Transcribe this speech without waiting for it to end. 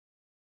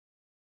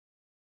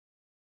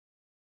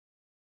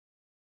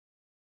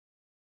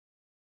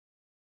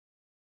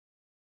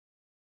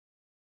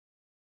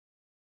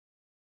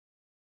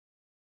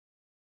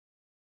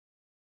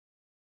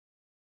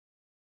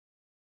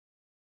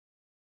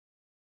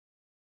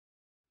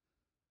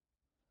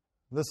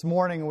This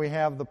morning we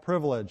have the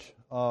privilege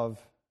of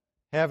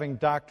having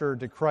Dr.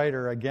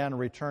 DeKruiter again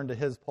return to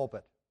his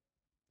pulpit.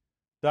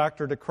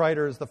 Dr.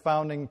 DeKruiter is the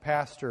founding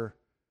pastor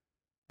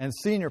and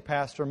senior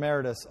pastor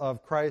emeritus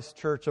of Christ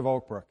Church of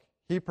Oak Brook.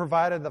 He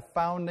provided the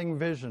founding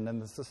vision and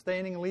the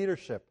sustaining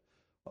leadership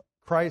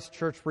Christ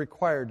Church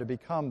required to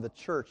become the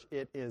church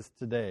it is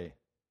today.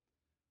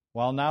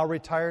 While now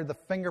retired, the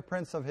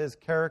fingerprints of his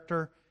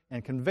character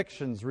and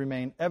convictions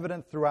remain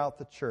evident throughout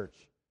the church.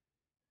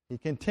 He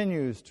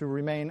continues to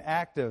remain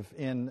active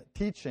in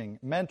teaching,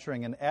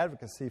 mentoring, and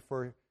advocacy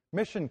for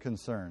mission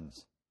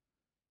concerns.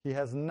 He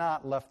has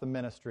not left the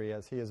ministry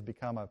as he has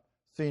become a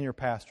senior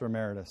pastor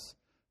emeritus.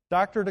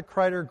 Dr.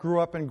 DeKruiter grew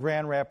up in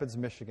Grand Rapids,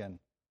 Michigan.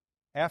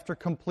 After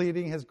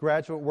completing his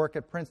graduate work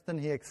at Princeton,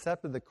 he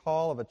accepted the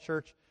call of a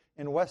church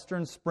in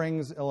Western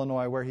Springs,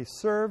 Illinois, where he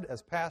served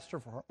as pastor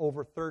for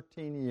over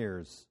 13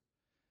 years.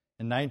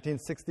 In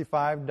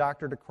 1965,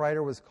 Dr.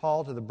 DeKruiter was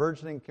called to the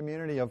burgeoning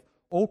community of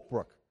Oak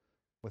Brook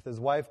with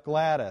his wife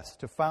Gladys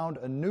to found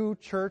a new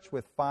church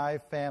with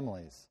 5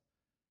 families.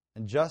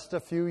 In just a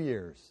few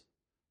years,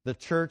 the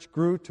church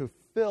grew to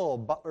fill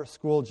Butler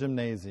School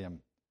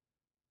Gymnasium.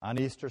 On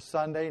Easter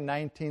Sunday,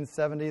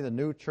 1970, the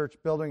new church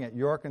building at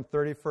York and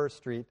 31st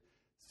Street,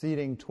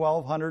 seating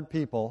 1,200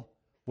 people,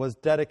 was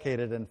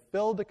dedicated and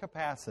filled to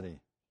capacity.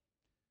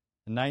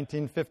 In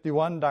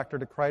 1951, Dr.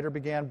 DeKruiter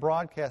began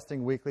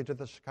broadcasting weekly to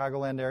the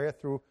Chicagoland area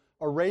through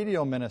a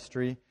radio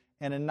ministry,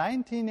 and in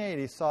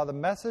 1980 saw the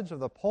message of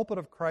the pulpit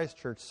of Christ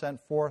Church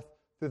sent forth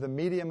through the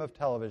medium of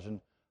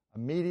television, a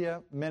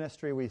media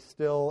ministry we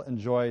still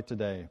enjoy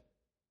today.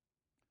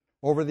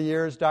 Over the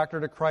years, Dr.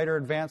 DeKruiter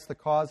advanced the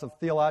cause of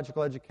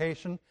theological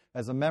education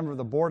as a member of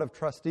the Board of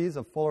Trustees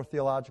of Fuller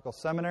Theological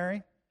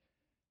Seminary,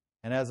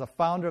 and as a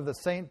founder of the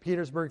St.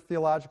 Petersburg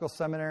Theological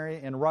Seminary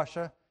in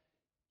Russia.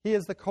 He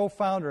is the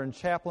co-founder and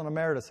chaplain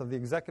emeritus of the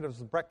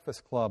Executives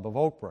Breakfast Club of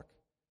Oak Brook.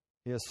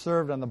 He has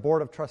served on the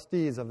Board of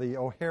Trustees of the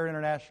O'Hare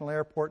International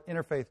Airport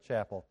Interfaith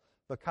Chapel,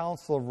 the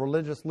Council of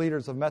Religious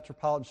Leaders of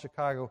Metropolitan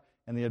Chicago,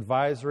 and the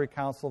Advisory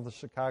Council of the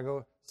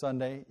Chicago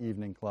Sunday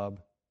Evening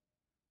Club.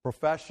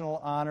 Professional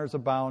honors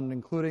abound,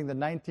 including the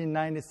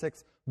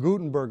 1996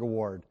 Gutenberg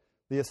Award,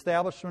 the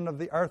establishment of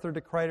the Arthur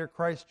DeKruiter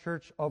Christ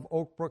Church of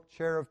Oak Brook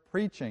Chair of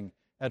Preaching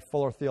at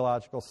Fuller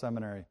Theological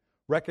Seminary,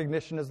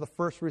 recognition as the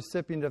first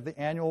recipient of the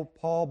annual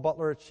Paul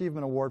Butler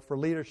Achievement Award for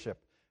Leadership,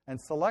 and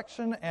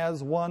selection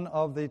as one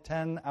of the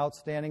 10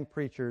 outstanding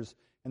preachers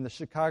in the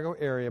Chicago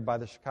area by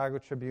the Chicago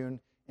Tribune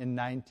in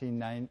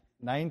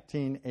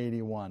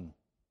 1981.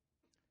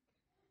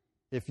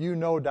 If you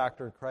know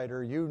Dr.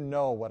 DeKruiter, you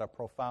know what a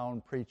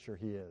profound preacher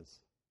he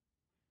is.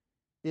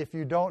 If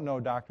you don't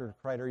know Dr.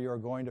 DeKruiter, you are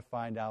going to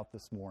find out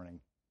this morning.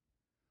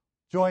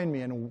 Join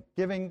me in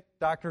giving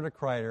Dr.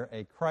 DeKruiter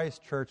a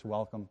Christ Church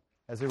welcome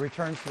as he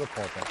returns to the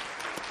pulpit.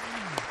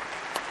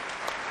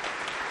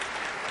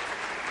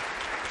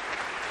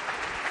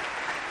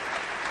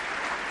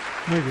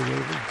 Thank you,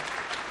 David.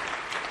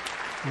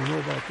 I know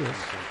about this.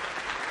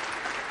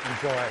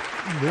 Enjoy.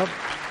 Yep.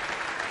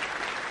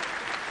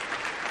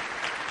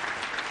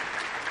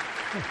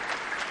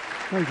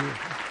 Thank you.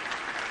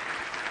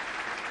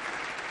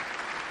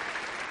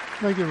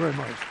 Thank you very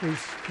much. Please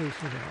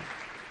sit down.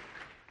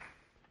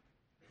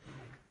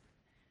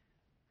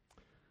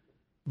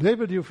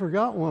 David, you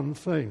forgot one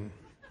thing.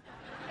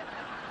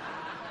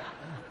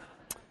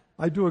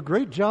 I do a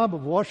great job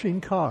of washing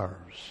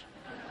cars.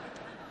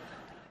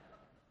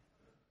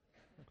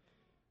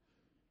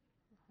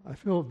 I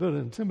feel a bit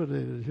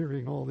intimidated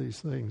hearing all these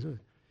things.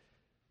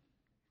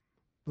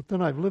 But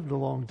then I've lived a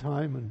long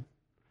time, and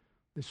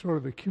they sort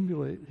of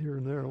accumulate here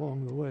and there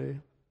along the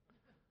way.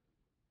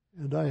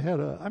 And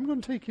I'm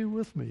going to take you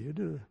with me. It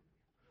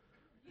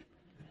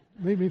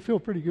made me feel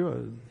pretty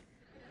good.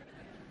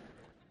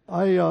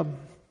 I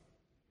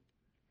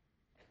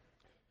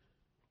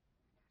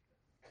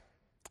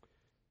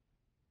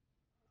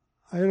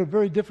had a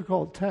very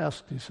difficult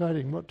task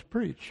deciding what to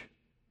preach.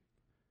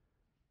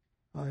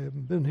 I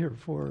haven't been here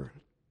for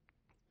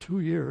 2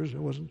 years. I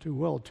wasn't too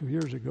well 2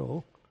 years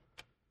ago.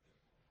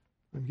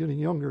 I'm getting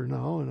younger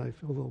now, and I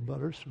feel a little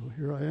better, so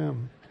here I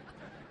am.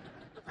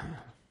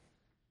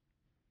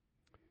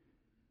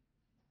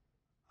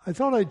 I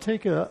thought I'd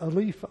take a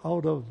leaf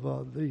out of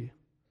the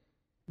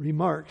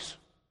remarks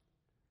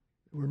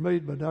that were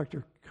made by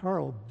Dr.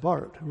 Karl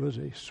Barth, who is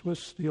a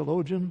Swiss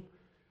theologian,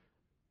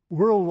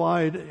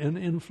 worldwide in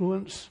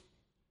influence.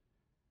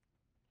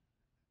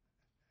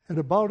 And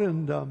about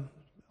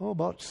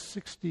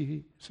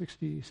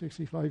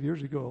 65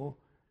 years ago,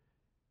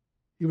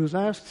 he was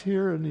asked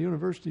here in the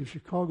University of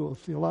Chicago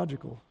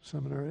Theological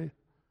Seminary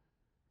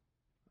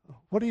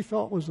what he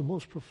thought was the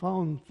most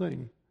profound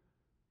thing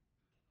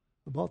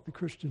about the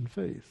Christian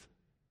faith.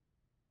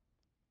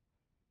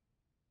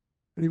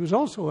 And he was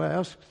also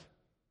asked,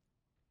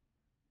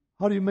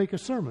 how do you make a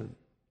sermon?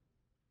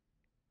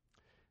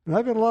 And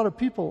I've had a lot of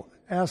people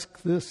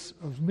ask this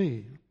of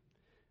me.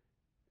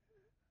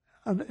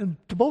 And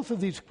to both of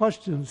these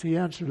questions, he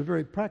answered in a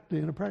very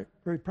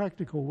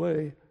practical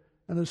way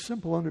and a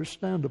simple,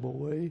 understandable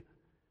way.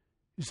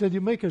 He said,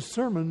 you make a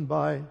sermon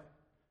by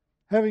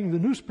having the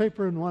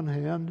newspaper in one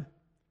hand.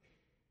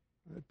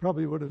 I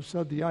probably would have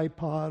said the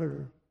iPod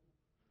or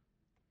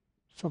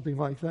something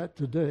like that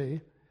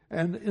today.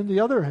 And in the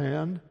other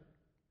hand,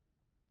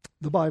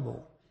 the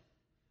Bible.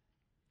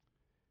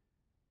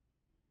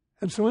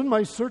 And so in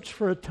my search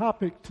for a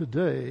topic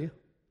today,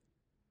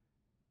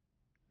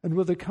 and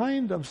with the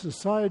kind of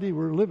society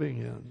we're living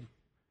in,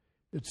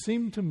 it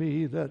seemed to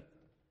me that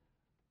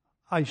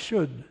I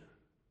should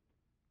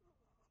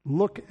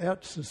look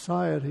at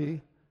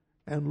society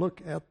and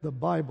look at the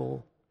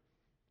Bible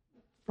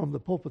from the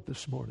pulpit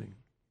this morning.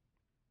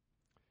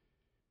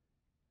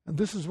 And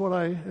this is what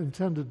I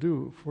intend to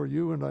do for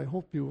you, and I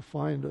hope you will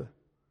find a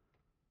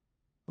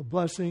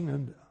blessing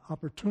and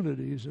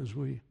opportunities as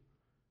we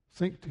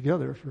think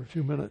together for a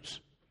few minutes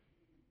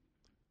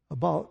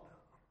about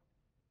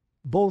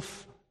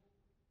both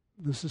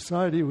the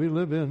society we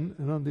live in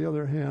and, on the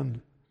other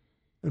hand,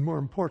 and more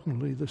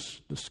importantly,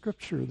 the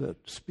Scripture that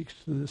speaks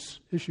to this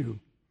issue.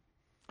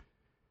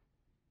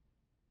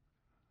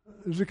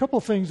 There's a couple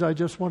things I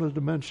just wanted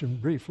to mention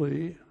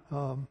briefly.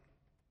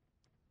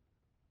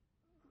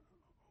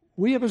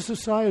 We have a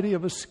society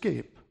of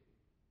escape.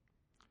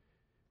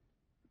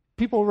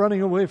 People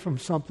running away from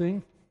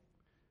something,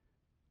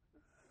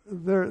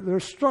 they're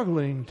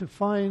struggling to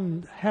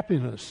find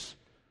happiness.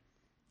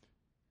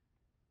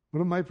 One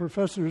of my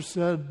professors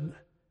said,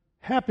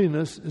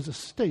 happiness is a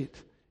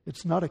state.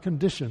 It's not a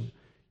condition.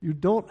 You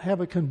don't have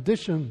a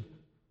condition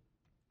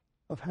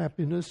of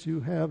happiness.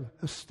 You have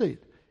a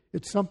state.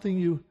 It's something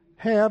you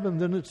have, and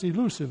then it's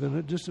elusive, and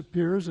it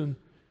disappears, and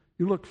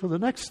you look for the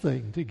next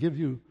thing to give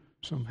you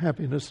some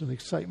happiness and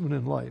excitement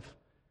in life.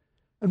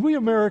 And we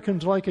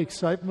Americans like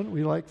excitement.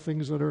 We like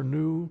things that are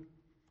new.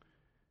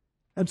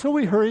 And so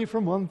we hurry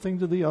from one thing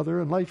to the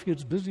other, and life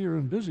gets busier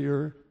and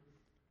busier.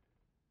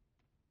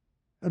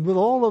 And with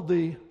all of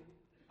the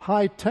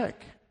high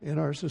tech in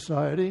our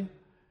society,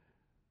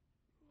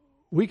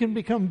 we can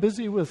become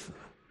busy with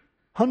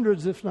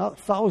hundreds, if not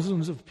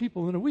thousands, of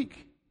people in a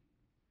week.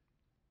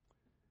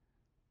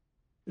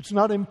 It's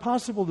not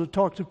impossible to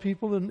talk to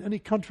people in any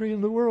country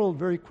in the world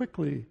very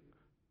quickly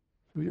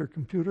through your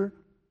computer.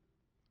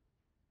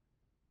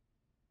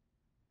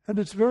 And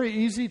it's very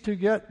easy to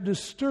get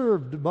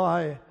disturbed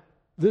by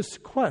this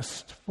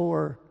quest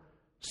for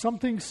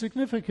something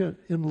significant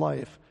in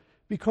life,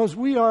 because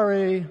we are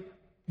a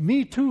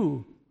me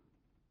too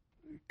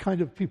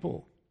kind of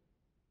people.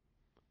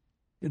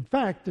 In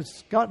fact,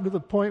 it's gotten to the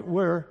point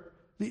where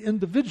the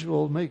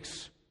individual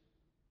makes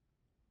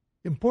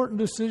important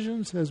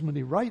decisions, has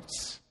many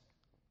rights,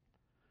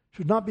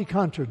 should not be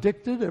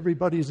contradicted.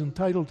 Everybody's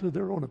entitled to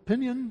their own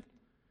opinion.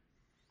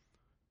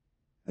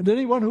 And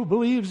anyone who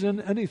believes in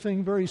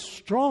anything very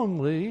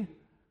strongly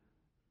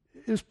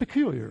is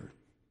peculiar.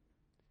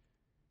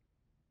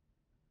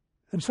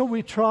 And so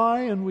we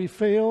try and we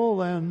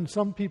fail, and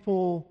some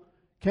people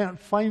can't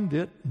find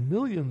it.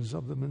 Millions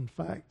of them, in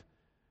fact,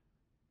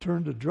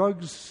 turn to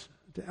drugs,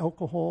 to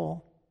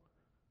alcohol.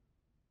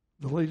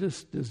 The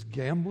latest is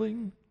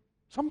gambling,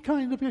 some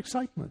kind of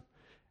excitement.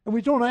 And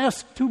we don't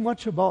ask too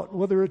much about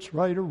whether it's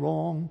right or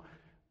wrong,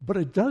 but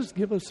it does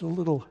give us a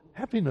little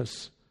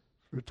happiness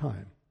for a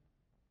time.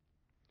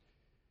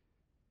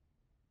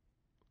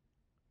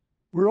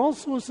 We're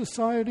also a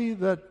society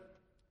that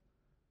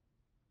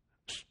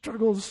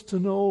struggles to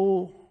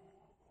know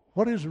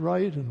what is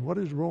right and what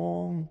is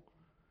wrong.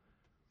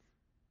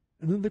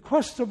 And in the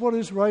quest of what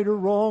is right or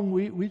wrong,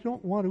 we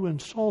don't want to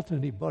insult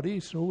anybody,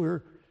 so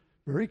we're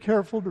very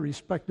careful to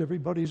respect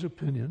everybody's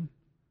opinion.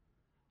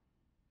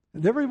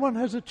 And everyone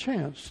has a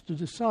chance to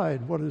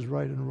decide what is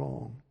right and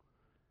wrong.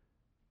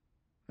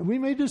 And we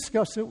may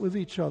discuss it with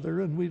each other,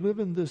 and we live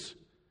in this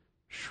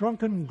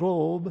shrunken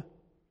globe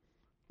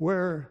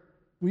where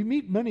we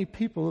meet many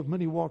people of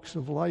many walks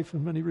of life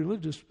and many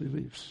religious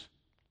beliefs.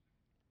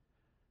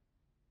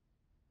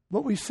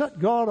 But we set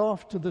God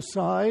off to the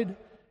side.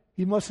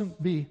 He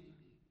mustn't be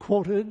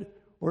quoted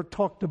or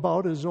talked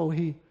about as though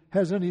he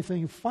has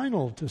anything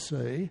final to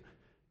say,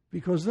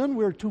 because then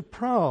we're too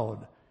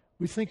proud.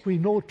 We think we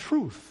know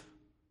truth.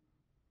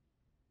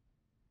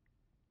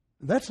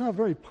 That's not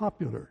very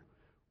popular.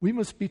 We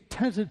must be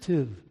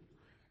tentative,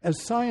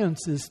 as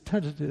science is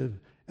tentative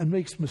and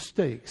makes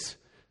mistakes.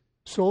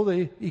 So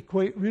they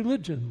equate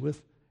religion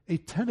with a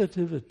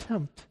tentative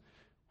attempt,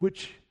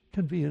 which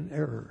can be an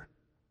error.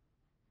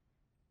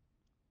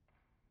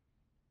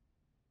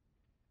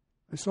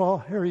 I saw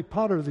Harry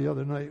Potter the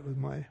other night with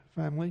my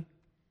family.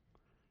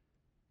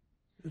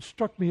 It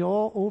struck me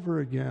all over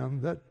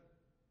again that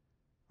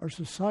our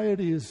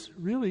society is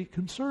really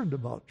concerned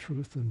about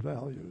truth and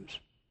values.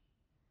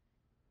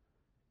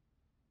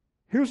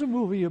 Here's a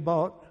movie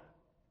about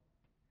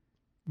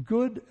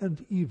good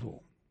and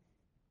evil.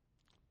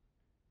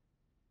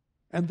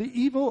 And the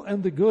evil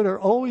and the good are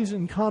always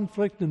in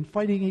conflict and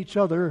fighting each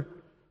other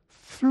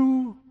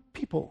through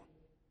people.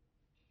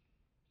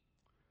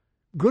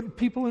 Good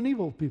people and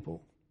evil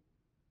people.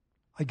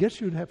 I guess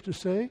you'd have to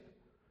say.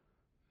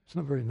 It's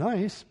not very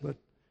nice, but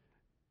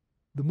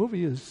the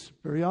movie is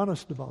very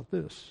honest about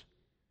this.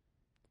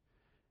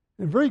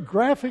 In very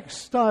graphic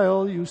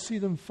style, you see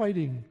them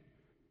fighting,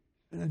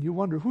 and you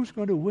wonder who's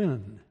going to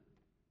win.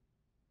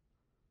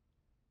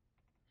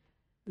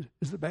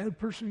 Is the bad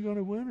person going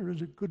to win, or is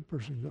the good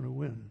person going to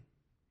win?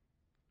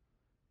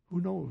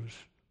 Who knows?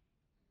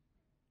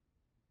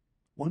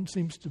 One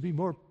seems to be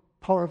more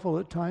powerful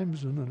at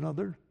times than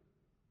another.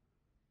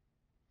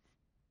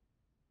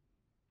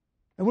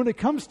 And when it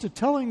comes to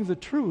telling the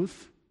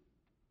truth,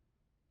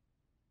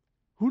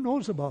 who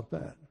knows about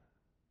that?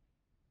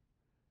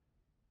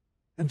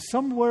 And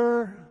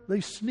somewhere they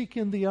sneak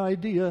in the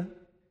idea,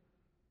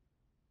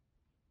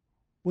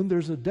 when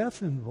there's a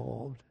death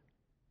involved,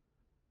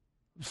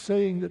 of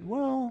saying that,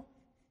 well,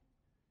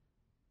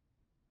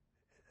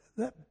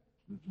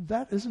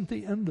 that isn't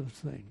the end of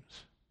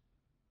things.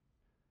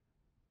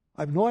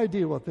 I have no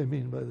idea what they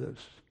mean by this.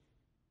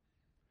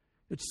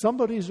 It's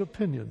somebody's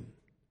opinion,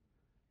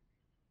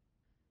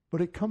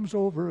 but it comes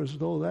over as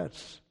though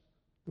that's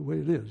the way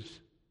it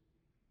is.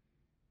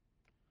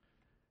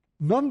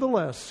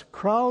 Nonetheless,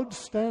 crowds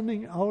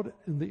standing out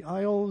in the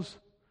aisles,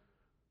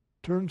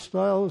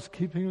 turnstiles,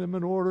 keeping them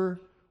in order,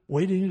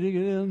 waiting to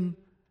get in,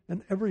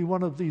 and every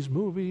one of these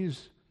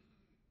movies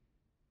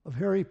of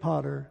Harry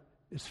Potter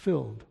is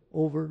filled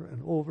over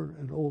and over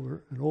and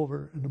over and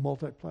over in the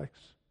multiplex.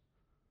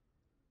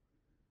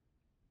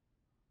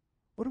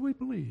 What do we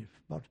believe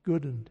about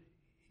good and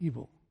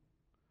evil?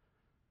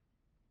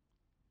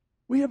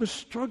 We have a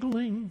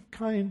struggling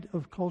kind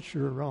of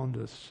culture around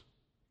us.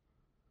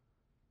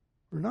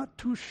 We're not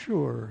too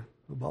sure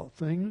about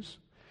things.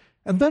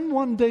 And then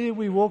one day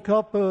we woke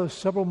up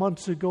several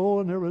months ago,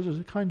 and there was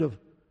a kind of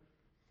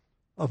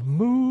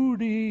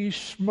moody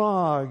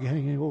smog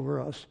hanging over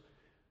us.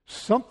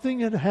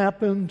 Something had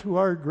happened to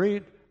our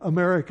great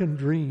American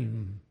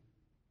dream.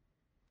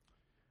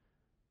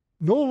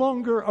 No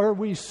longer are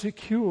we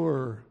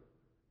secure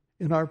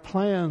in our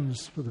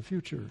plans for the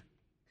future.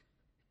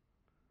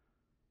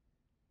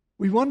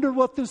 We wonder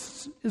what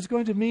this is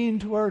going to mean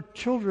to our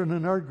children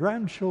and our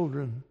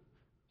grandchildren.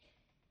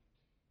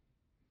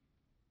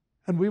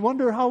 And we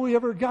wonder how we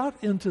ever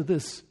got into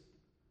this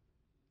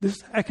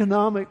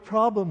economic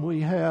problem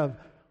we have,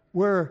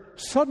 where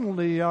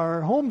suddenly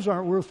our homes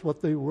aren't worth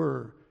what they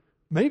were.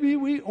 Maybe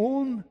we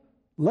own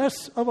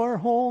less of our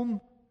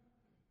home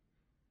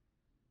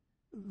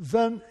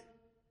than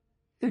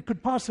it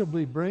could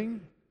possibly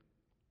bring.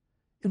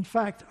 In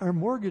fact, our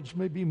mortgage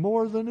may be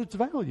more than its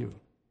value.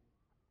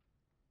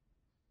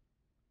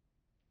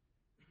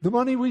 The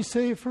money we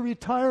save for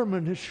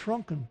retirement has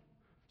shrunken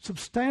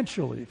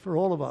substantially for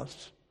all of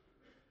us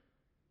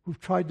who've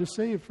tried to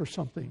save for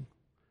something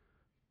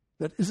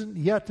that isn't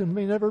yet and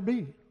may never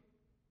be.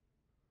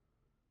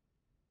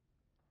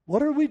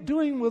 What are we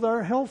doing with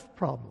our health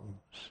problems?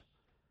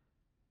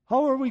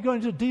 How are we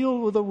going to deal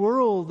with a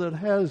world that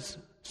has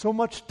so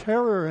much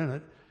terror in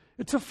it?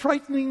 It's a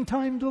frightening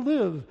time to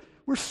live.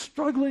 We're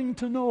struggling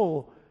to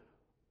know.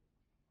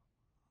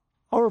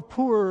 Our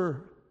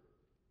poor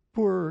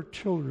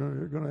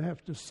children are going to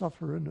have to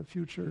suffer in the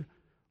future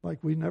like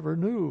we never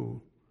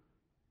knew.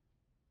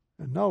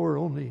 And now we're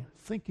only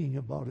thinking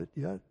about it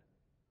yet,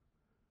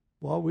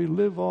 while we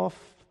live off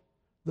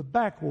the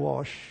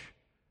backwash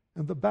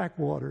and the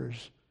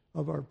backwaters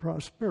of our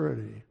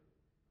prosperity.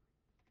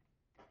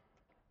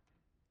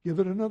 Give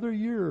it another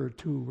year or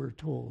two, we're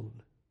told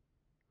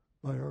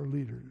by our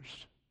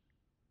leaders.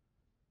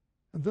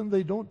 And then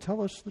they don't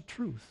tell us the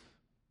truth.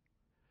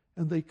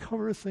 And they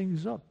cover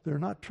things up. They're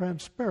not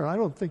transparent. I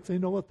don't think they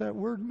know what that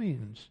word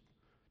means,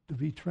 to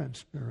be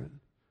transparent.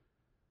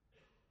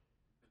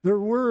 Their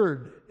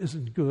word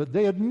isn't good.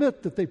 They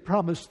admit that they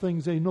promise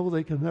things they know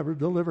they can never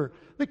deliver.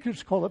 They could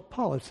just call it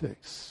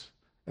politics,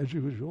 as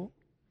usual.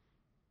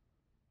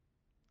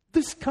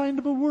 This kind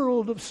of a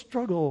world of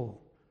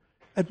struggle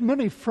at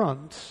many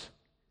fronts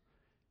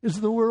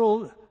is the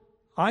world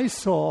I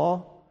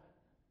saw,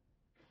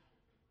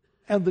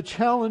 and the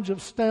challenge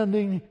of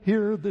standing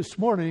here this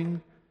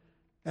morning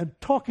and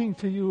talking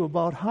to you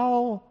about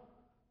how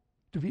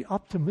to be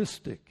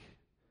optimistic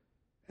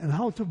and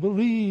how to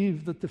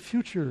believe that the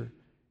future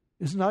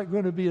is not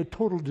going to be a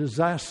total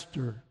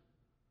disaster,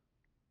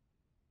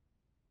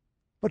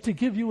 but to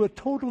give you a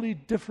totally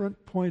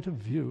different point of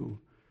view.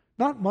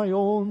 Not my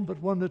own, but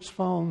one that's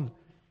found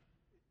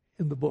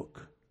in the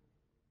book.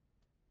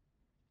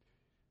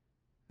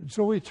 And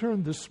so we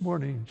turn this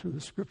morning to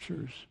the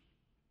Scriptures,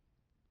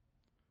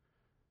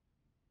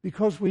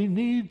 because we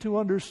need to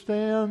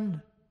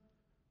understand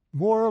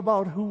more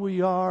about who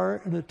we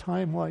are in a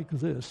time like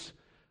this,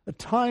 a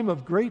time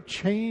of great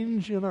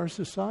change in our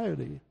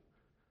society,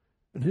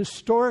 an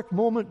historic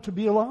moment to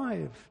be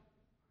alive.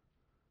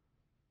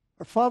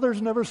 Our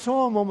fathers never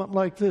saw a moment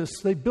like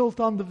this. They built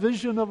on the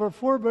vision of our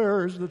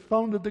forebears that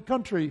founded the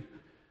country.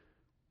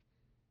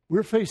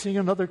 We're facing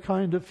another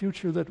kind of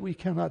future that we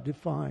cannot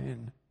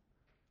define.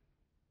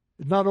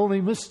 It not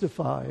only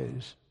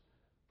mystifies,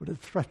 but it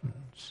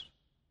threatens.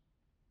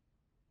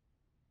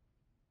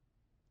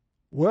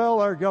 Well,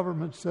 our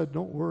government said,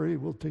 don't worry,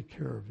 we'll take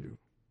care of you.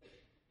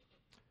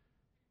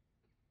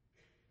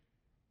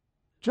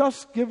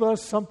 Just give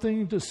us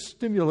something to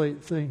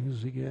stimulate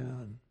things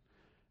again.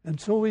 And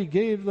so we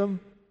gave them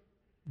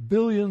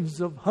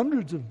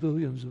hundreds of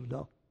billions of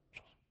dollars.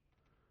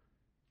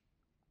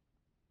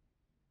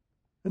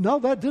 And now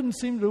that didn't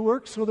seem to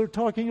work, so they're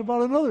talking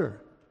about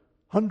another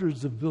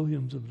hundreds of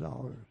billions of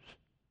dollars.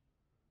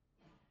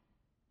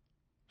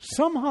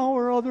 Somehow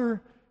or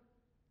other,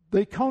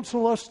 they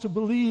counsel us to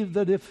believe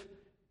that if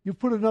you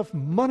put enough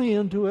money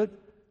into it,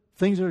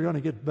 things are going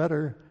to get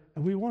better,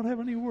 and we won't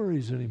have any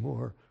worries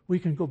anymore. We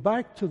can go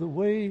back to the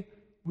way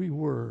we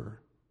were.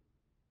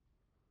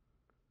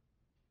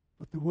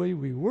 But the way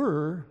we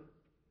were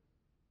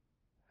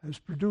has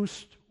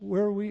produced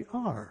where we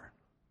are.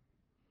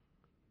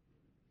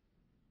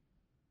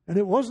 And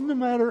it wasn't a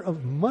matter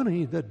of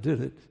money that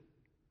did it,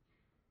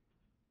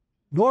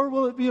 nor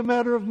will it be a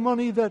matter of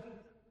money that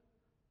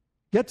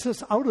gets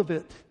us out of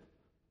it.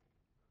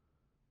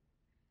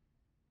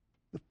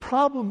 The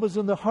problem was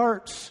in the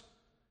hearts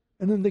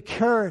and in the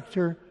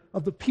character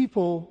of the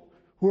people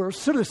who are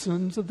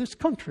citizens of this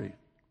country.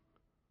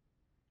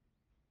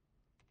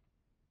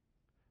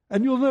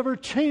 And you'll never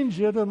change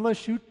it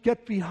unless you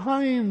get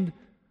behind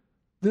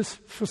this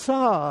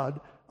facade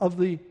of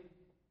the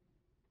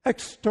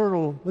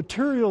external,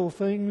 material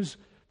things,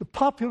 the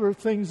popular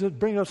things that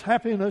bring us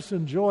happiness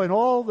and joy and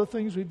all the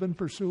things we've been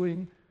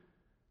pursuing.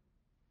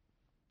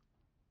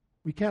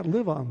 We can't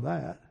live on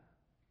that.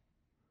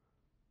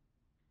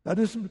 That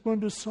isn't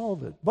going to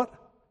solve it, but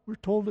we're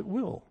told it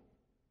will.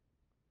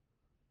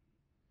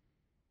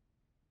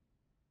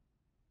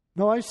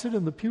 Now, I sit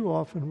in the pew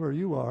often where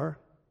you are,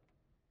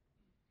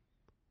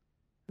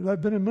 and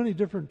I've been in many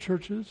different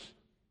churches.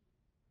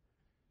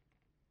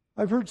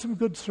 I've heard some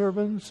good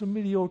sermons, some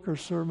mediocre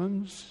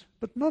sermons,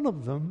 but none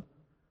of them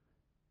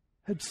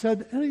had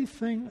said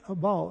anything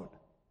about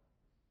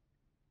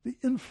the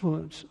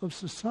influence of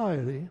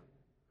society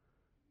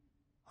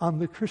on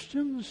the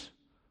Christians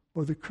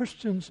or the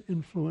Christians'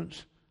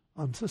 influence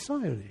on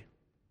society.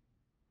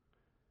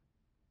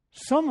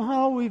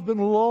 Somehow we've been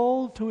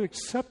lulled to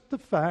accept the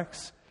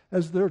facts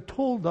as they're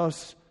told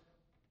us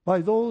by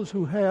those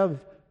who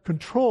have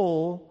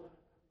control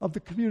of the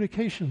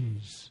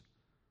communications.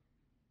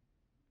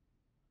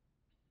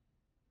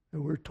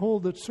 And we're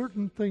told that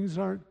certain things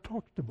aren't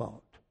talked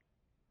about.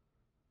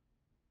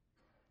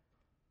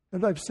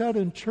 And I've sat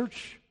in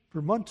church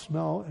for months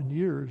now and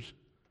years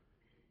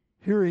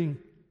hearing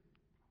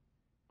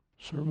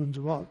sermons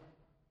about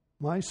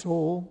my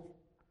soul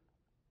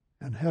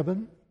and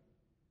heaven,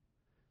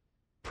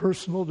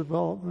 personal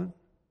development,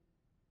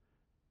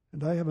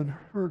 and I haven't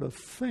heard a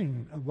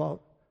thing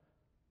about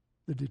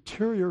the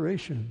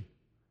deterioration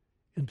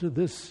into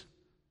this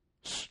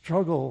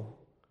struggle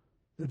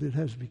that it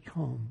has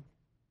become.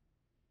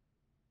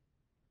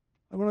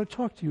 I want to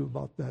talk to you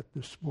about that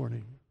this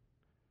morning.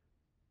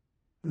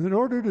 And in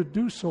order to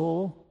do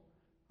so,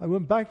 I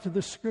went back to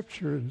the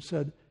scripture and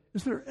said,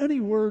 is there any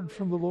word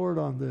from the Lord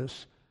on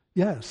this?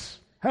 Yes.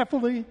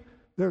 Happily,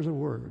 there's a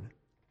word.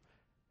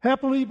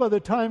 Happily, by the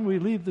time we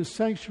leave the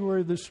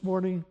sanctuary this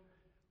morning,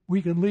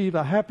 we can leave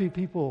a happy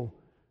people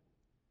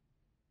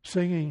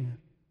singing,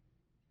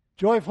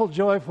 "Joyful,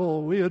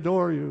 joyful, we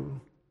adore you."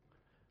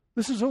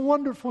 This is a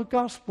wonderful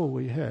gospel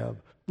we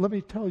have. Let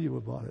me tell you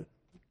about it.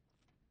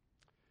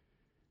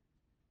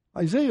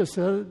 Isaiah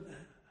said,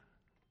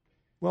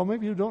 well,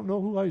 maybe you don't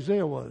know who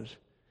Isaiah was.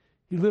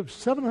 He lived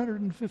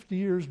 750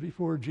 years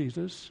before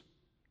Jesus.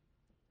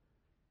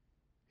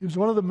 He was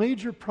one of the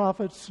major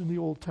prophets in the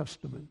Old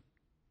Testament.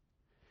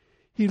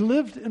 He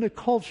lived in a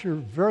culture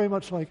very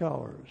much like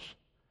ours.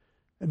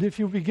 And if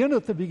you begin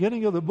at the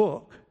beginning of the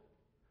book,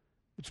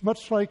 it's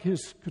much like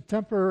his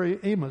contemporary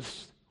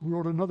Amos, who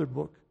wrote another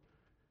book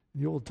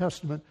in the Old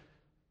Testament.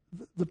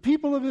 The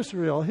people of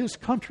Israel, his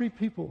country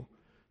people,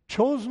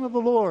 chosen of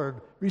the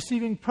Lord,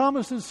 receiving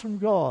promises from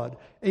God,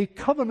 a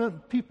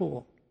covenant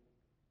people,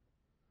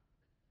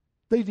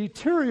 they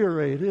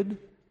deteriorated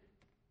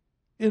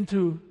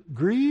into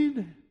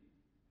greed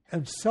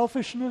and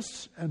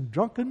selfishness and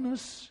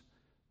drunkenness,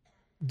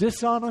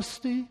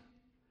 dishonesty,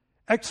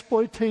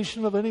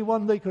 exploitation of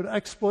anyone they could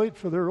exploit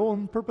for their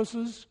own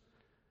purposes.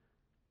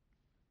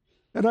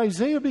 And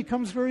Isaiah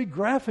becomes very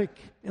graphic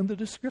in the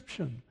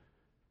description.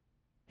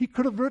 He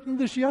could have written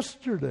this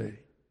yesterday.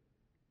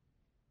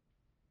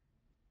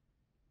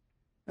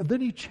 And then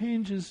he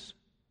changes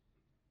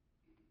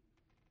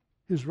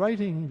his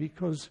writing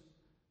because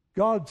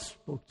God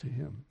spoke to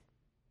him.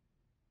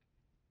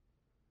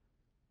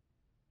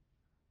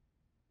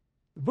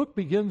 The book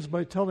begins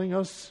by telling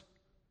us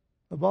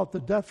about the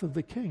death of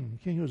the king,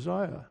 King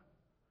Uzziah.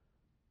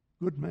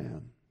 Good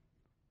man.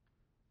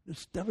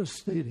 It's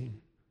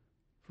devastating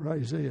for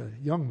Isaiah,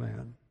 young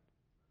man.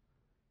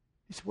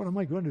 He said, what am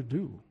I going to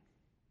do?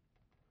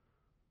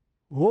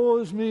 Woe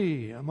is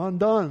me, I'm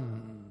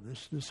undone.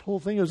 This whole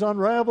thing is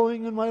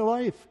unraveling in my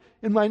life.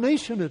 In my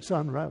nation it's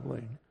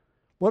unraveling.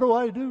 What do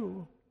I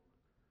do?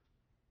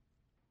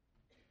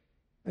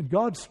 And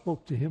God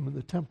spoke to him in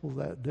the temple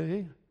that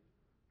day,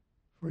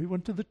 where he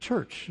went to the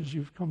church, as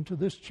you've come to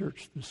this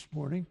church this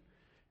morning,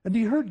 and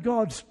he heard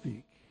God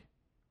speak.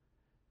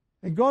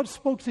 And God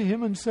spoke to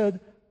him and said,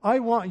 I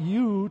want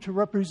you to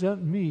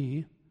represent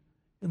me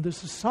in the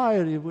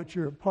society of which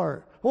you're a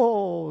part.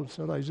 Oh,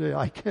 said Isaiah,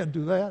 I can't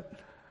do that.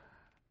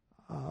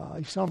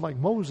 He sounded like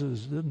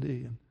Moses, didn't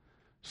he? And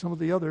some of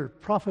the other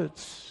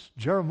prophets,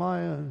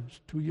 Jeremiah is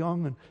too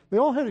young, and they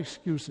all had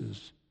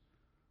excuses.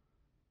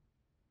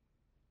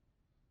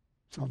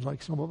 Sounds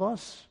like some of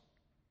us.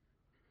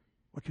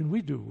 What can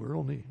we do? We're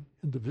only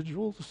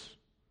individuals.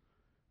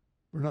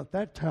 We're not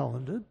that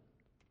talented.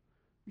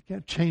 We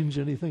can't change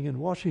anything in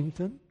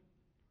Washington.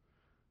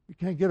 We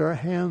can't get our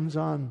hands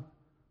on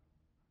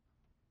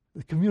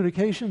the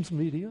communications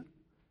media.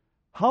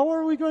 How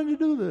are we going to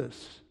do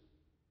this?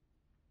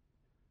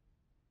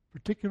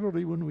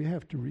 Particularly when we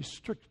have to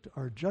restrict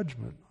our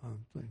judgment on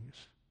things.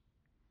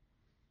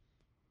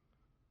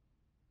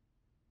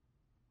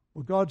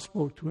 Well, God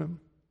spoke to him.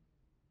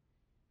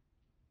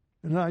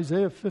 In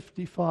Isaiah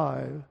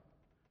 55,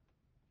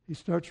 he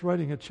starts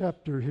writing a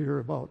chapter here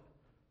about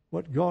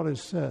what God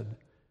has said.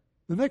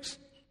 The next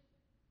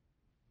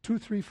 2,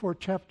 3, 4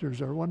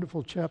 chapters are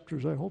wonderful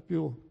chapters. I hope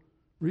you'll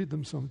read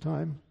them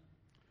sometime.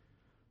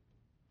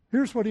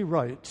 Here's what he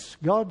writes.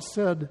 God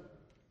said,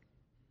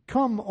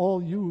 come,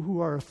 all you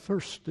who are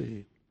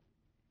thirsty.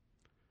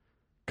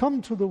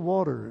 Come to the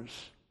waters.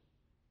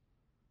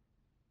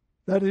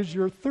 That is,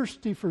 you're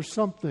thirsty for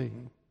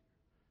something.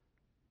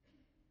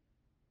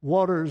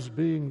 Waters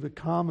being the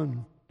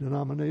common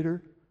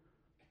denominator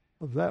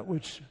of that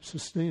which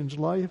sustains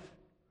life.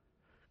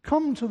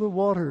 Come to the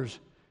waters,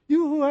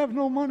 you who have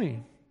no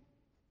money.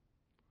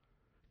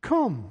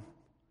 Come,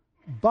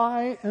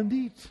 buy and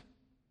eat.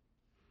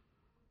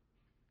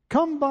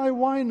 Come buy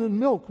wine and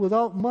milk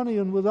without money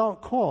and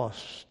without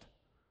cost.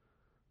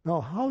 Now,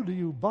 how do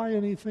you buy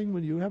anything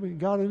when you haven't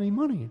got any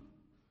money?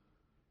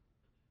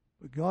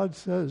 But God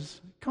says,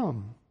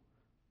 come.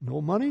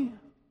 No money?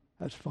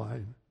 That's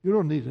fine. You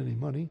don't need any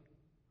money.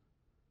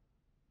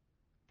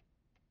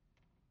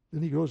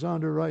 Then he goes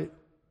on to write,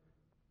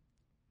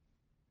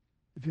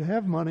 if you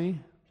have money,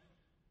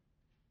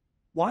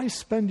 why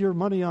spend your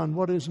money on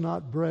what is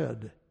not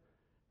bread,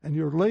 and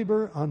your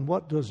labor on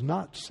what does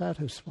not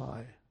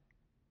satisfy?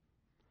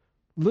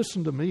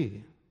 Listen to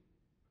me,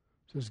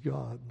 says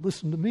God.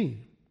 Listen to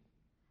me,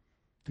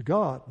 to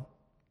God.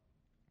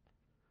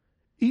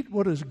 Eat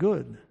what is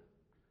good.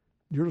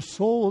 Your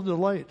soul will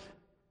delight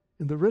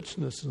in the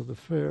richness of the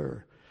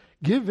fare.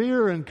 Give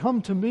ear and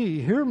come to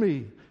me. Hear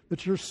me,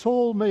 that your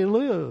soul may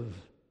live.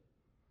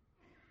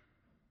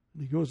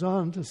 And he goes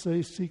on to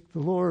say, seek the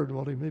Lord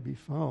while he may be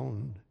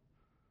found.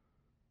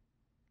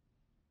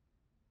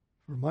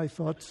 For my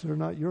thoughts are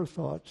not your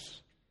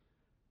thoughts,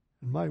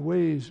 and my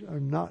ways are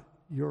not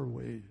your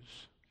ways.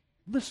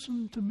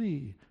 Listen to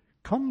me.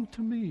 Come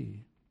to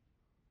me.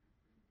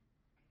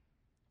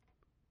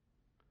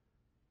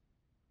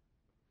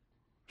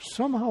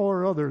 Somehow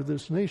or other,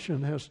 this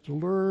nation has to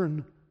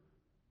learn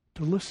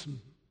to listen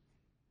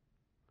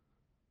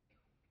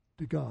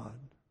to God.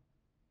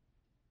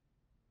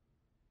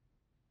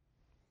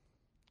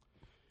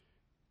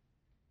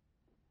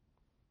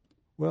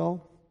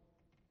 Well,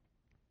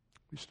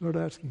 we start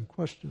asking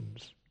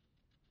questions.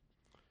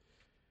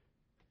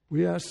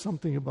 We ask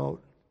something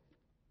about,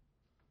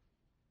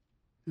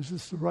 is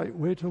this the right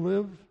way to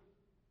live?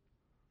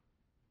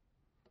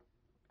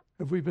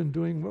 Have we been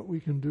doing what we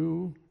can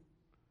do?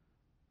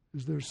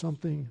 Is there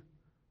something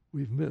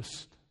we've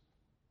missed?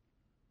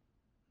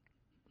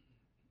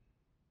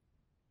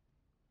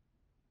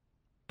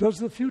 Does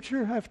the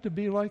future have to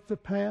be like the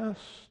past?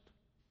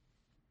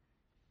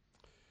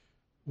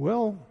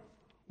 Well,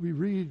 we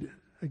read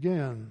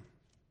again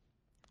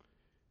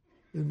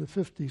in the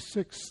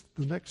 56th,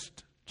 the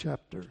next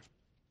chapter.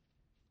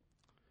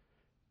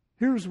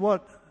 Here's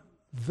what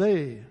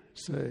they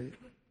say.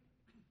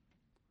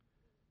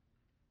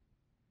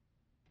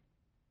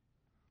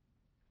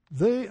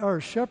 They are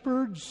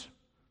shepherds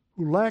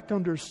who lack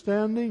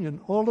understanding,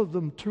 and all of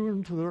them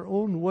turn to their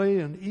own way,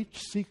 and each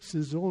seeks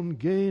his own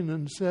gain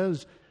and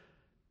says,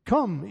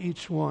 come,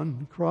 each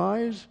one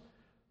cries,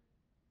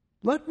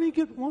 let me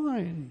get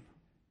wine.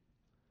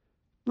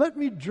 Let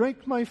me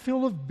drink my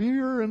fill of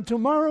beer, and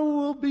tomorrow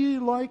will be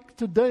like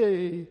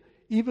today,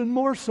 even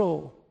more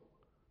so.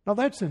 Now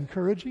that's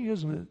encouraging,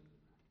 isn't it?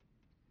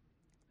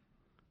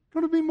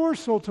 Going to be more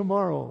so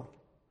tomorrow.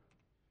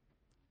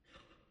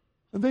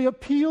 And they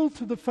appeal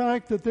to the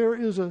fact that there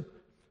is a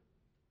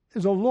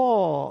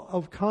law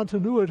of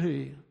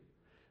continuity,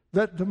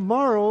 that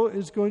tomorrow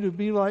is going to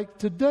be like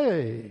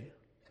today,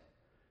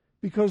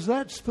 because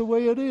that's the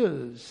way it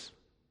is.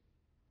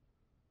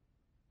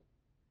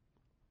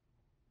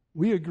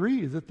 We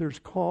agree that there's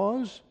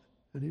cause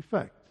and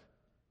effect,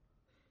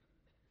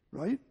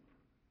 right?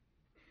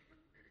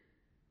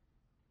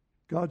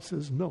 God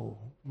says, no,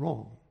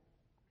 wrong.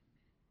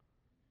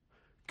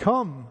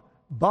 Come,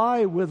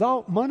 buy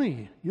without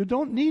money. You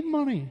don't need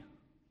money.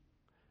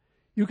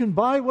 You can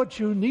buy what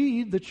you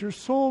need that your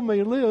soul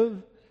may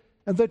live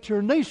and that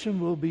your nation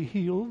will be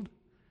healed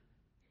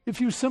if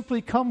you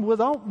simply come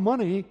without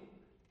money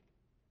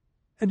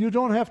and you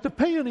don't have to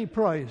pay any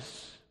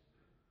price.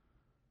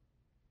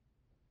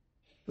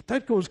 But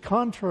that goes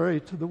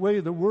contrary to the way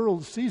the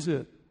world sees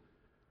it.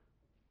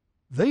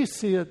 They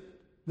see it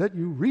that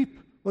you reap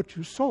what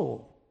you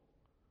sow.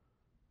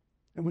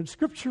 And when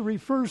Scripture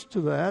refers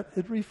to that,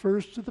 it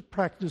refers to the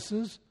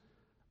practices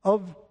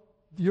of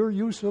your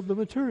use of the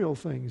material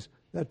things.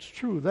 That's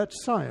true.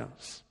 That's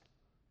science.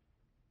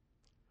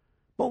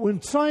 But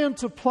when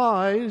science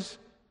applies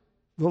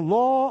the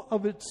law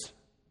of its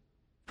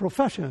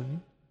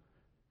profession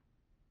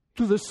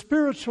to the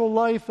spiritual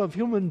life of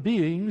human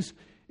beings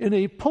in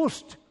a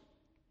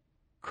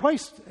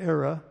post-Christ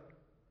era,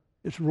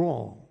 it's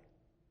wrong.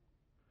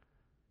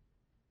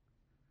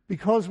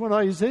 Because when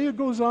Isaiah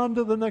goes on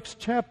to the next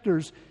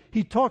chapters,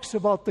 he talks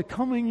about the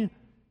coming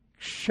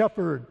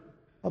shepherd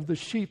of the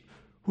sheep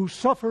who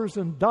suffers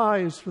and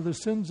dies for the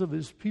sins of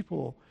his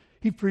people.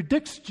 He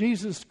predicts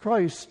Jesus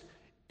Christ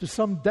to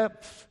some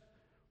depth,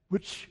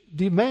 which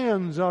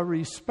demands our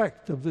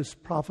respect of this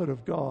prophet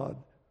of God.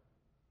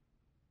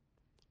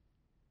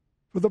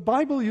 For the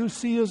Bible, you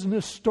see, is an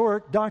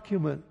historic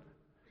document.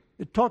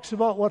 It talks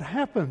about what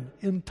happened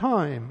in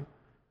time.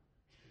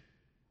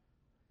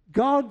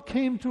 God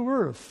came to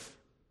earth.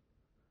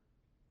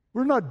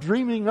 We're not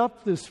dreaming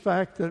up this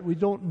fact that we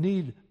don't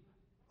need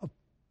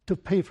to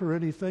pay for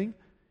anything.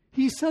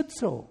 He said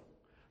so.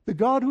 The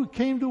God who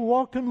came to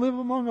walk and live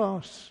among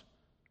us.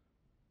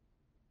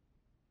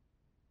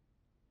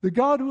 The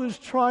God who is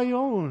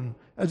triune,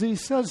 as he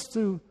says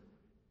to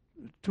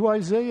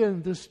Isaiah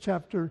in this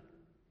chapter,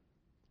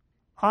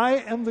 I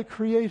am the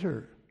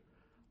Creator.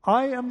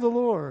 I am the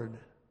Lord.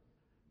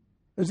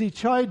 As he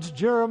chides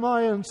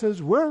Jeremiah and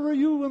says, where were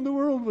you when the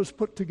world was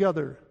put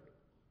together?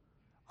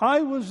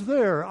 I was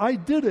there. I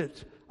did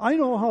it. I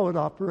know how it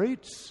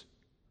operates.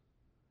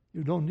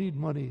 You don't need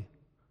money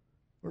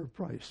or a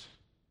price.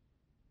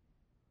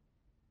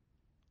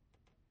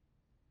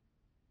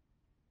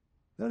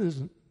 That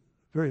isn't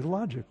very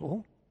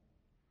logical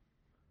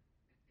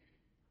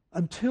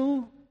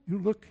until you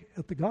look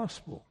at the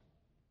gospel.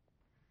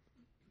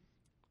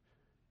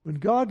 When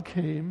God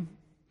came,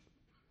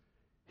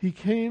 he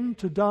came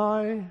to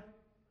die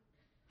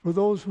for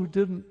those who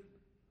didn't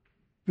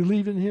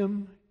believe in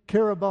him,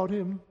 care about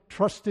him,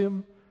 trust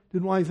him,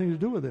 didn't want anything to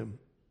do with him.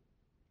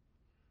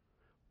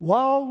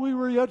 While we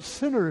were yet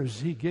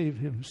sinners, he gave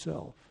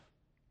himself.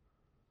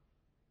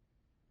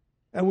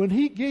 And when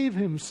he gave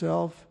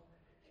himself,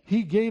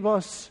 he gave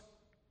us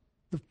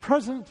the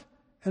present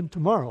and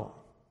tomorrow.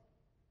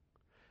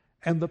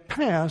 And the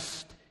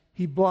past,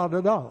 he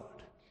blotted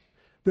out.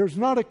 There's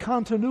not a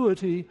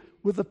continuity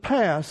with the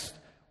past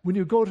when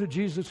you go to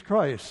Jesus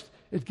Christ.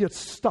 It gets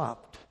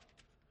stopped.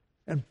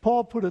 And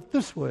Paul put it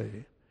this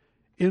way,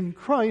 in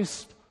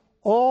Christ,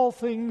 all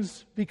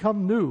things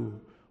become new.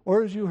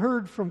 Or as you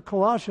heard from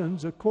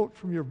Colossians, a quote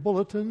from your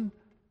bulletin,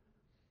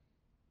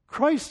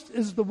 Christ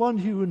is the one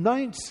who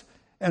unites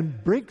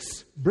and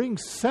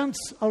brings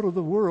sense out of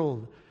the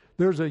world.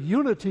 There's a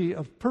unity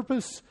of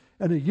purpose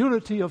and a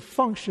unity of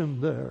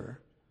function there.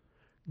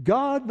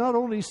 God not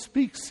only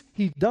speaks,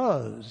 he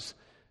does.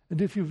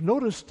 And if you've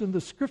noticed in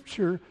the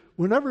Scripture,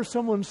 whenever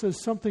someone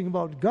says something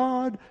about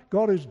God,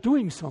 God is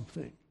doing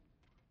something.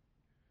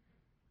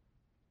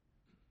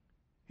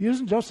 He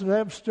isn't just an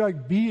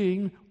abstract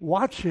being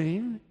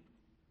watching.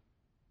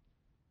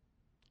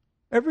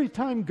 Every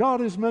time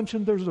God is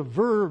mentioned, there's a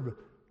verb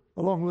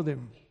along with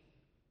him.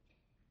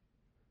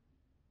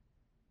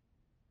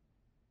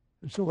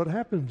 And so what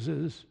happens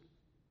is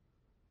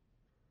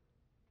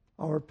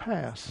our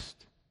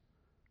past,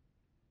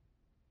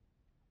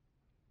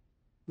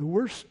 the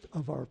worst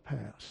of our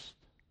past,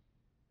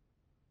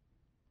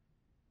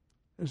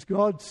 as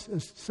God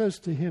says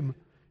to him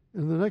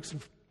in the next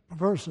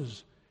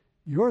verses,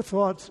 your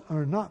thoughts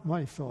are not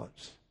my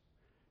thoughts.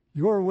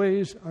 Your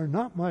ways are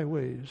not my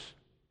ways.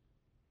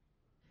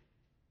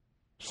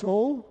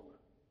 So,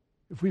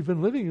 if we've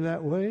been living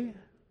that way,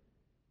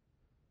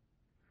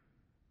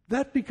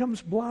 that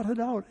becomes blotted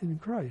out in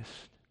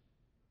Christ.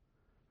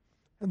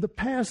 And the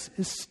past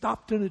is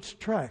stopped in its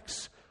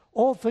tracks.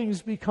 All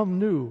things become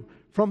new.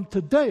 From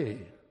today,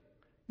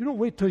 you don't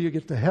wait till you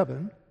get to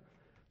heaven.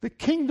 The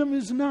kingdom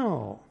is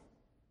now.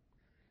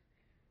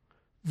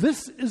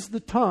 This is the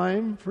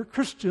time for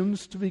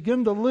Christians to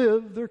begin to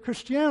live their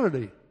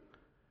Christianity.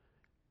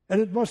 And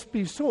it must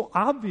be so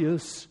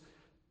obvious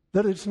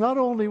that it's not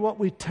only what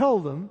we tell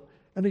them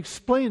and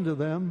explain to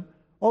them,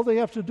 all they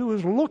have to do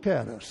is look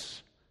at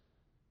us,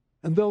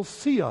 and they'll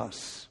see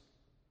us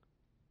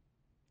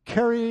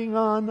carrying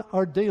on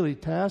our daily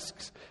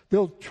tasks.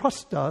 They'll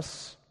trust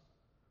us.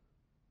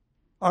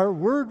 Our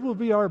word will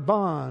be our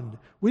bond.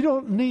 We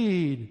don't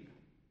need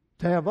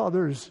to have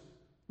others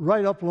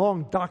write up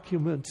long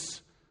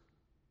documents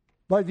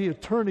by the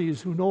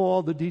attorneys who know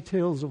all the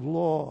details of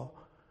law.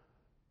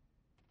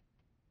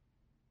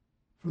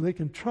 For they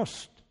can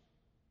trust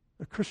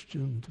a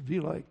Christian to be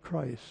like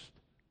Christ.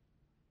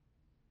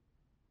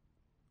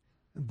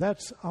 And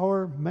that's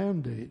our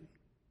mandate.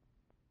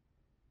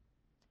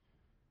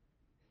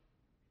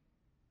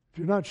 If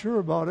you're not sure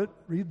about it,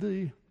 read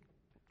the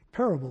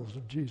parables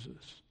of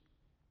Jesus.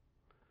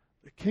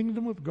 The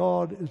kingdom of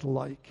God is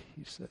like,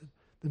 he said.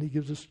 Then he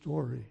gives a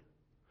story.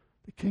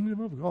 The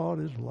kingdom of God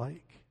is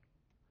like.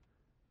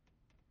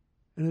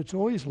 And it's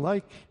always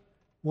like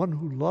one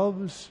who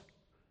loves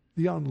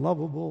the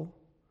unlovable,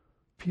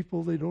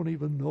 people they don't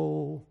even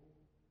know.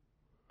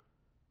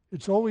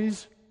 It's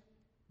always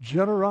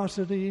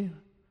generosity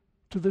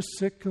to the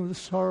sick and the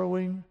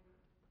sorrowing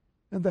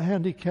and the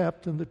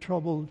handicapped and the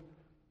troubled.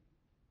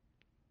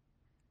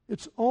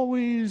 It's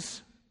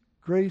always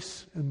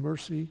grace and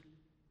mercy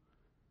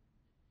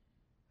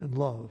and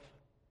love.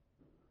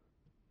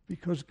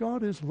 Because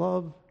God is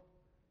love,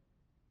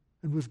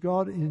 and with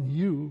God in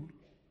you,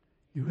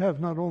 you have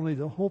not only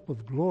the hope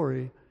of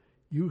glory,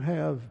 you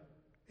have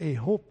a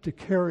hope to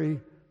carry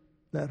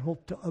that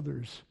hope to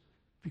others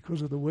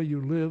because of the way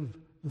you live,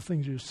 the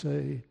things you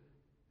say,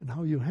 and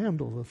how you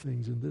handle the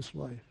things in this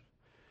life.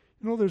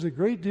 You know, there's a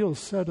great deal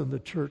said in the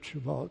church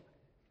about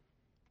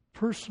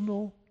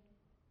personal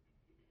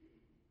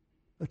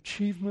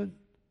achievement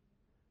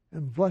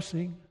and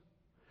blessing.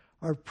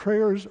 Our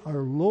prayers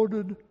are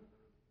loaded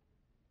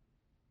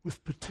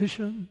with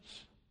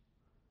petitions.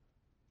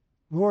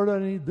 Lord, I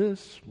need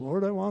this.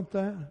 Lord, I want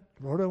that.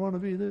 Lord, I want to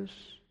be this.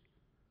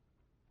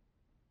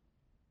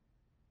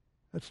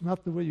 That's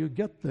not the way you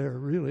get there,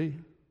 really.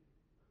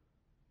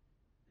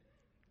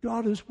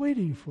 God is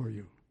waiting for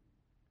you.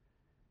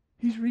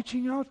 He's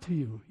reaching out to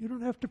you. You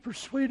don't have to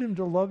persuade him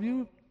to love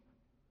you.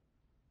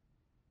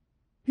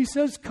 He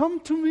says, come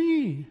to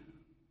me.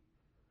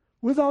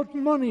 Without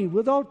money,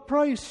 without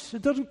price.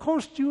 It doesn't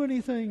cost you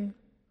anything.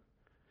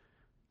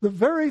 The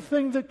very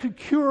thing that could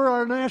cure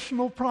our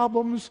national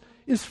problems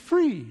is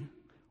free.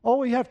 All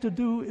we have to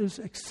do is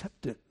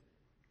accept it.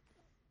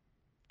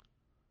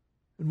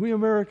 And we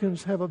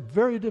Americans have a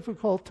very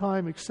difficult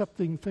time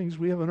accepting things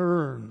we haven't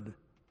earned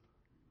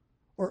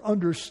or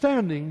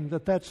understanding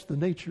that that's the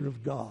nature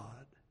of God.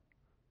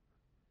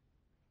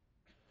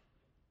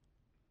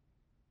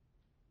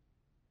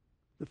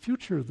 The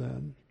future,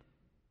 then,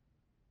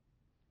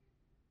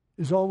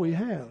 is all we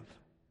have.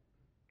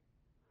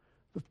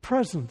 The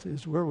present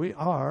is where we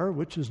are,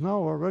 which is now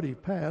already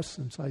past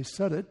since I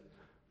said it.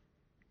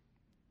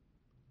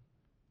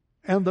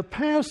 And the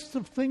past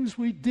of things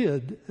we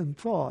did and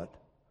thought,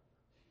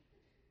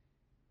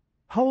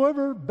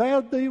 however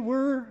bad they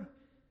were,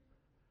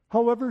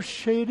 however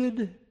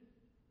shaded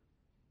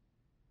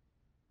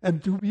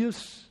and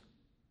dubious,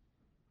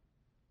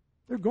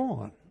 they're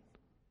gone.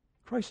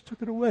 Christ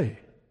took it away.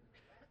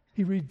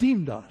 He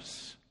redeemed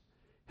us.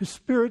 His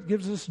Spirit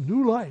gives us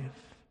new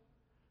life.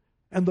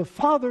 And the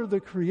Father, the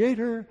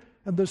Creator,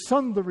 and the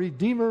Son, the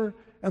Redeemer,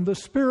 and the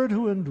Spirit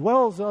who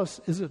indwells us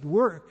is at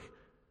work.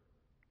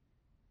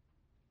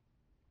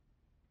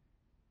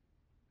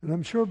 And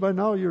I'm sure by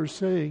now you're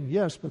saying,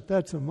 yes, but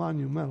that's a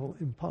monumental,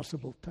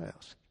 impossible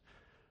task.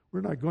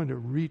 We're not going to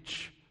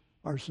reach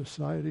our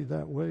society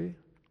that way.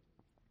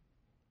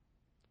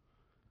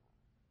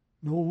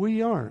 No,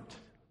 we aren't.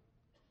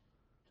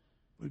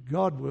 But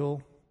God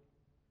will.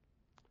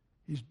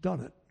 He's done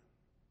it.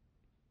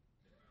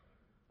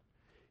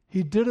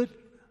 He did it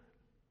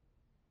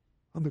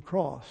on the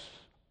cross.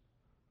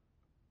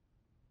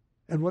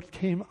 And what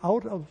came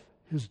out of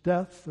his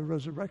death, the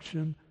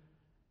resurrection,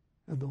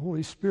 and the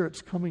Holy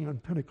Spirit's coming on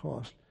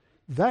Pentecost,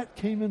 that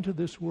came into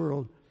this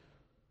world.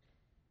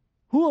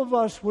 Who of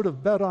us would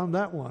have bet on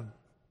that one?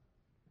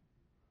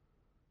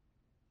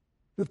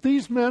 That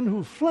these men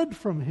who fled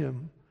from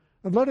him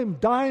and let him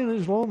die in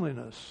his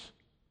loneliness,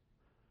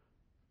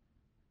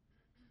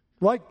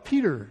 like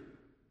Peter,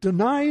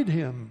 denied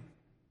him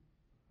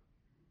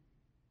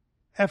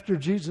after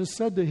Jesus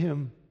said to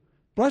him,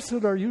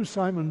 "Blessed are you,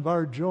 Simon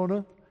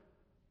Bar-Jonah.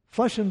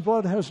 Flesh and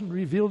blood hasn't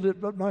revealed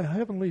it, but my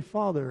heavenly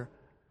Father."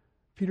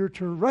 Peter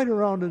turned right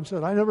around and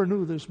said, "I never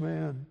knew this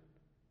man."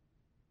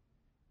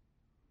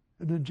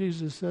 And then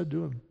Jesus said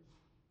to him,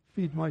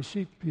 "Feed my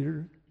sheep,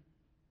 Peter."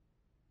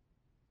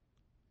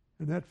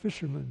 And that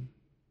fisherman,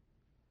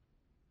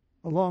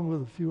 along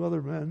with a few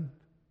other men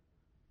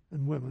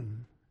and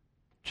women,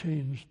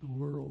 changed the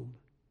world.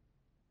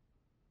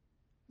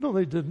 No,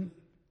 they didn't.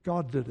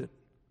 God did it.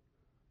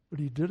 But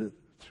he did it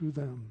through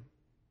them.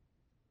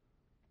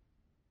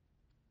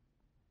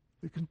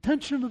 The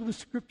contention of the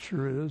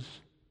Scripture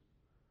is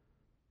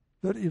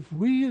that if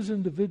we as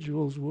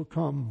individuals will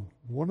come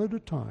one at a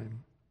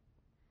time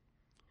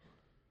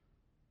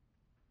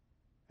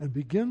and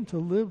begin to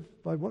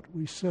live by what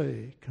we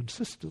say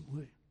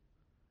consistently,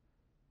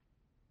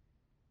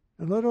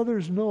 and let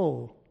others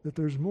know that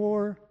there's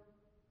more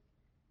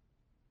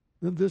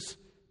than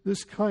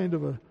this kind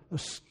of a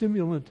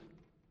stimulant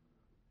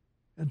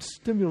and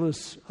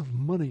stimulus of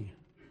money.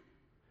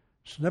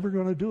 It's never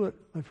going to do it,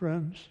 my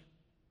friends.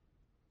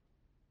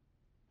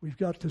 We've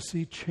got to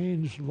see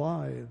changed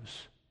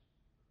lives.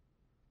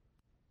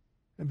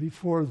 And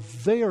before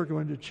they are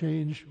going to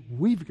change,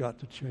 we've got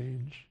to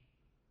change.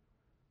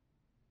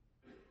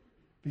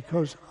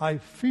 Because I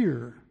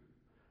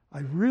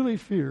really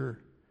fear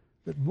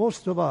that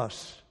most of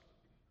us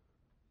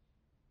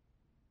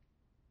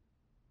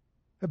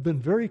have been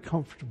very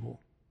comfortable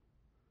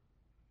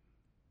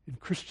in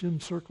Christian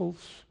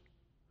circles,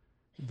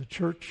 in the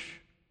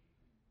church,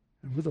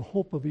 and with the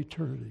hope of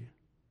eternity.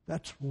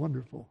 That's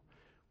wonderful.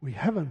 We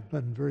haven't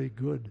been very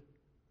good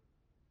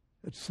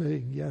at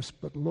saying yes,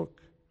 but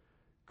look,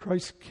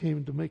 Christ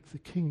came to make the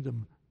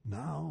kingdom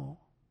now.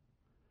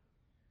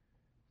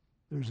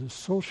 There's a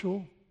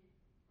social,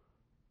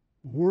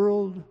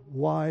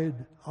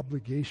 worldwide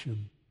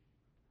obligation.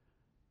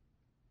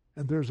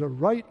 And there's a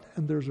right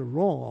and there's a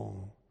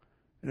wrong.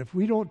 And if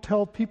we don't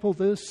tell people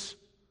this,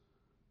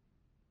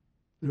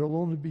 there will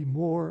only be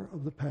more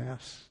of the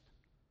past.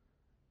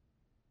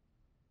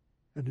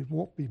 And it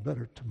won't be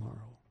better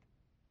tomorrow.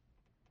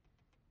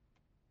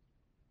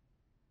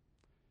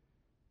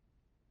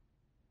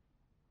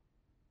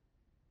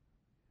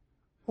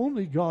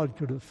 Only God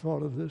could have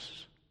thought of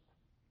this.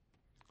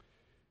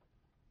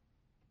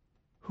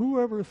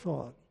 Whoever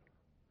thought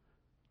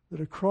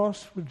that a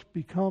cross would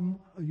become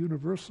a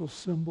universal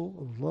symbol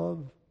of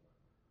love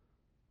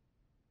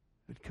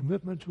and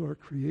commitment to our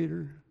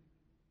Creator,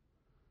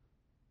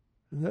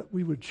 and that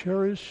we would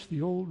cherish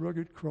the old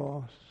rugged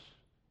cross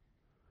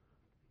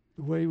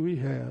the way we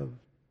have.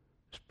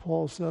 As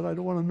Paul said, I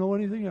don't want to know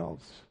anything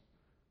else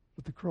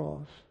but the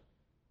cross.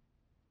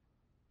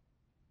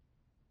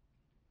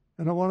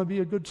 And I want to be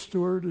a good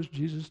steward, as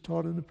Jesus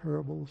taught in the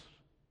parables,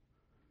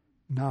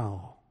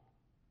 now.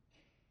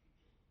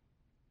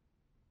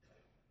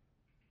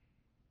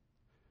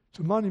 It's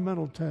a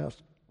monumental task,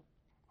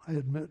 I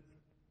admit.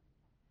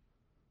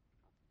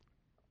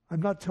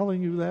 I'm not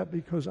telling you that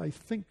because I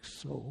think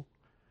so.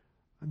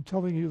 I'm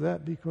telling you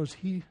that because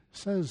He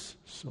says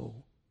so.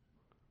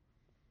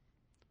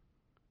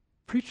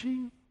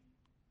 Preaching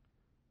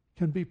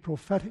can be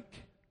prophetic,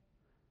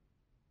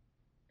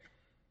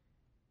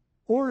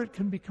 or it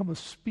can become a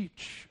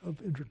speech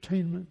of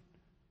entertainment,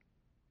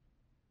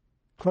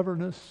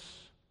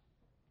 cleverness,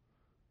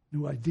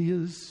 new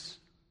ideas.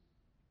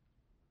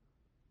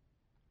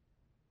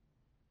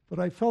 But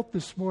I felt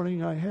this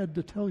morning I had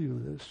to tell you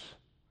this.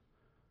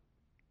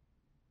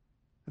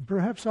 And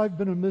perhaps I've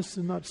been amiss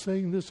in not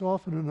saying this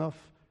often enough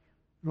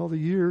in all the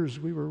years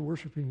we were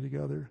worshiping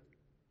together.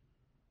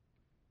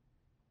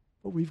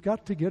 But we've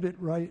got to get it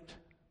right.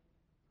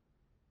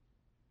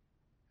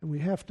 And we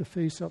have to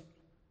face up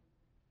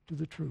to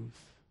the truth.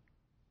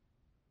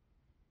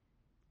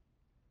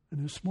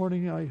 And this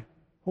morning I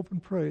hope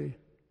and pray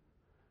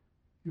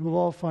you will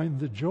all find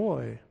the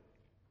joy.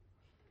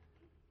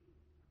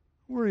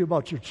 Worry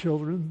about your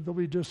children. They'll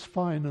be just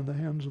fine in the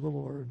hands of the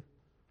Lord,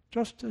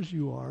 just as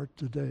you are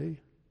today.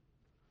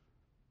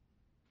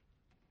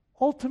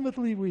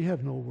 Ultimately, we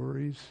have no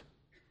worries.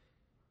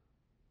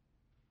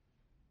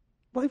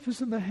 Life is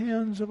in the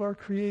hands of our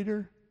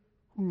Creator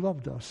who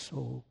loved us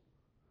so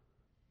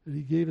that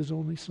He gave His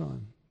only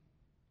Son.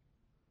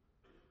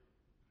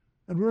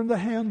 And we're in the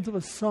hands of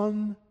a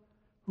Son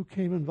who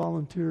came and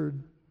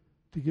volunteered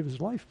to give His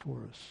life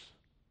for us.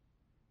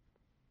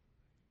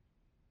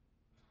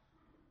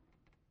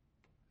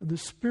 And the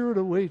Spirit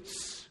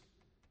awaits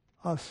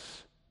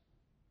us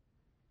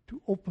to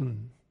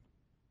open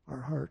our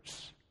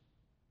hearts,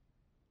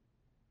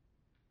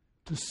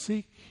 to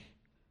seek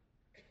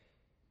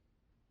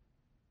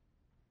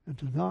and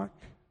to knock,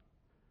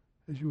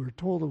 as you were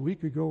told a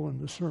week ago in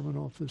the sermon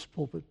off this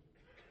pulpit.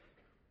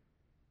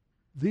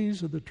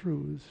 These are the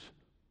truths,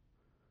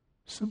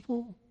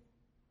 simple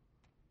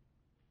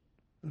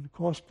and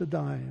cost a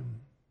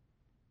dime.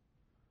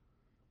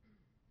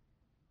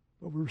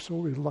 But we're so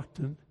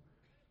reluctant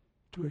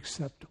to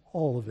accept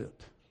all of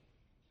it.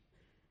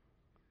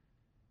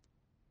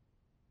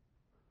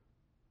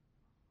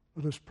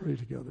 Let us pray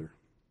together.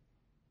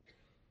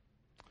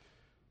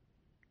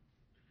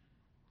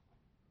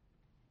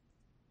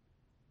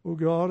 Oh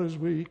God, as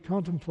we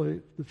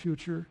contemplate the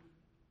future,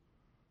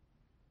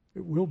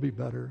 it will be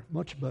better,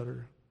 much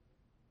better.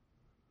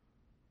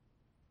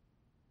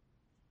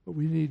 But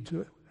we need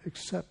to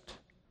accept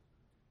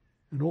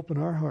and open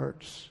our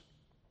hearts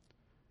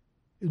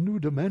in new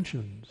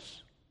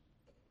dimensions.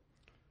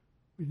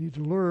 We need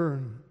to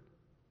learn,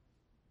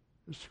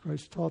 as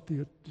Christ taught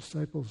the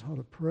disciples how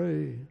to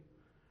pray.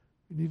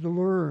 We need to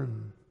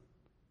learn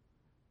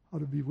how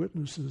to be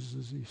witnesses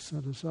as He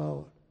sent us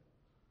out.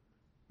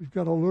 We've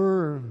got to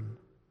learn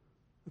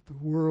that the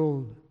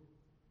world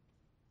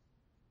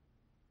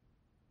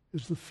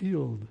is the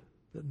field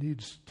that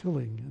needs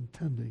tilling and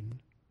tending.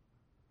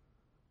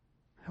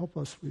 Help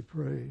us, we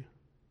pray.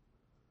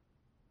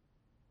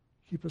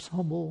 Keep us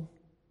humble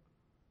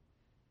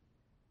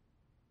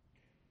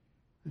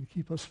and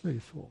keep us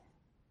faithful.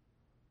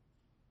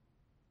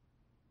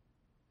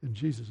 In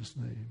Jesus'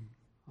 name,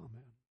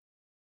 amen.